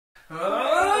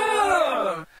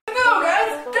Oh. No,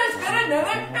 guys, there's been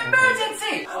another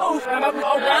emergency.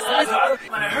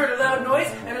 When I heard a loud noise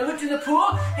and I looked in the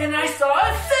pool and I saw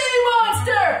a sea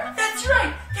monster. That's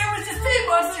right, there was a sea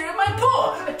monster in my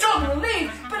pool. I told him to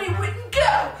leave, but he wouldn't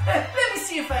go. Let me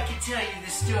see if I can tell you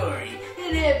the story.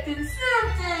 It happened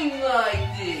something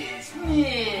like this.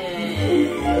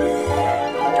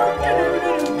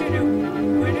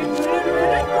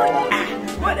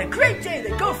 What a great day to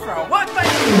go for a walk by the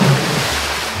pool.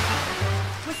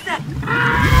 What's that?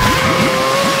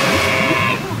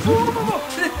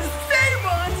 Sea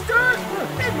monster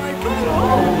in my pool.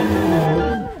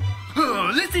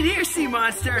 Oh, listen here, sea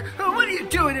monster. What are you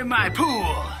doing in my pool?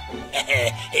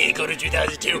 Hey,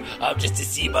 Konas20000000002, I'm just a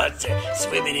sea monster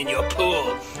swimming in your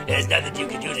pool. There's nothing you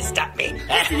can do to stop me.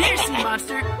 Listen here, sea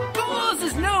monster. Pools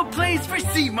is no place for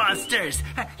sea monsters.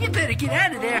 You better get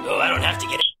out of there. Oh, I don't have to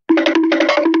get out.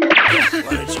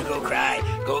 Why don't you go cry?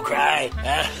 Go cry. I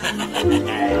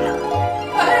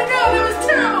know, that was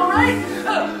terrible, right?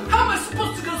 How am I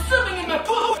supposed to go swimming in my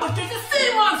pool if there's a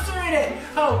sea monster in it?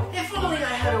 Oh, if only I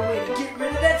had a way to get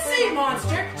rid of that sea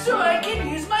monster so I can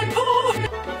use my pool.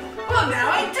 Well,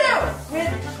 now I do.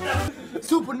 With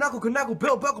Super Knuckle, Kahnuckle,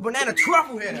 Bill Buckle, Banana,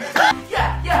 Truffle hitter.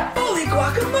 Yeah. Holy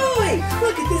guacamole!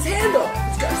 Look at this handle.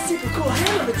 It's got a super cool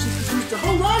handle that you can use to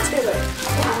hold on to it.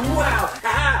 Oh, wow.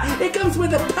 It comes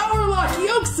with a power lock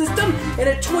yoke system and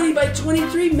a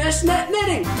 20x23 mesh net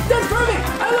netting. That's perfect.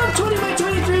 I love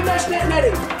 20x23 mesh net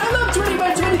netting. I love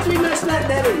 20x23 mesh net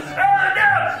netting. Oh, no!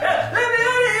 Let me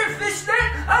out of here,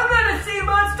 fishnet. I'm not a sea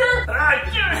monster.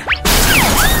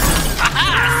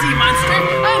 Sea monster,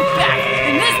 I'm back.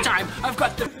 And this time, I've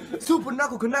got the Super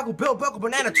Knuckle, Kahnuckle, Bill Buckle,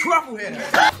 Banana, Truffle hitter.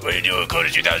 What are you doing,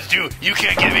 Konas200000002? You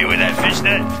can't get me with that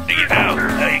fishnet.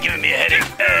 Now you're giving me a headache.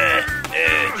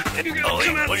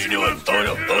 What are you doing? Oh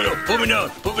no, pull me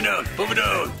down.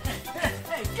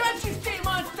 Hey, got you, sea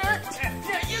monster.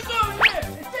 Yeah, you go there.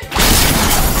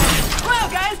 Well,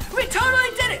 guys, we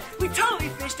totally did it. We totally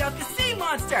fished out the sea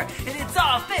monster. And it's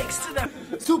all thanks to the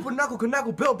Super Knuckle,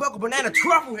 Kahnuckle, Bill Buckle, Banana,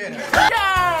 Truffle hitter.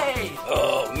 Yay!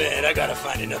 Oh man, I gotta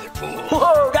find another pool.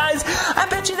 Whoa, guys, I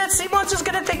bet you that sea monster's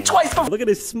gonna think twice before. Look at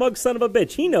this smug son of a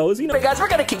bitch. He knows. Hey guys, we're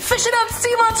gonna keep fishing out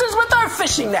sea monsters with our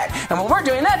fishing net. And when we're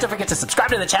doing that, don't forget to subscribe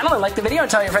to the channel and like the video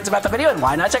and tell your friends about the video. And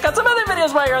why not check out some other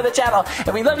videos while you're on the channel?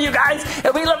 And we love you guys,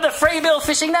 and we love the Frayville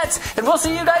fishing nets. And we'll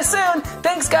see you guys soon.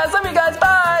 Thanks, guys. Love you guys.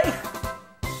 Bye.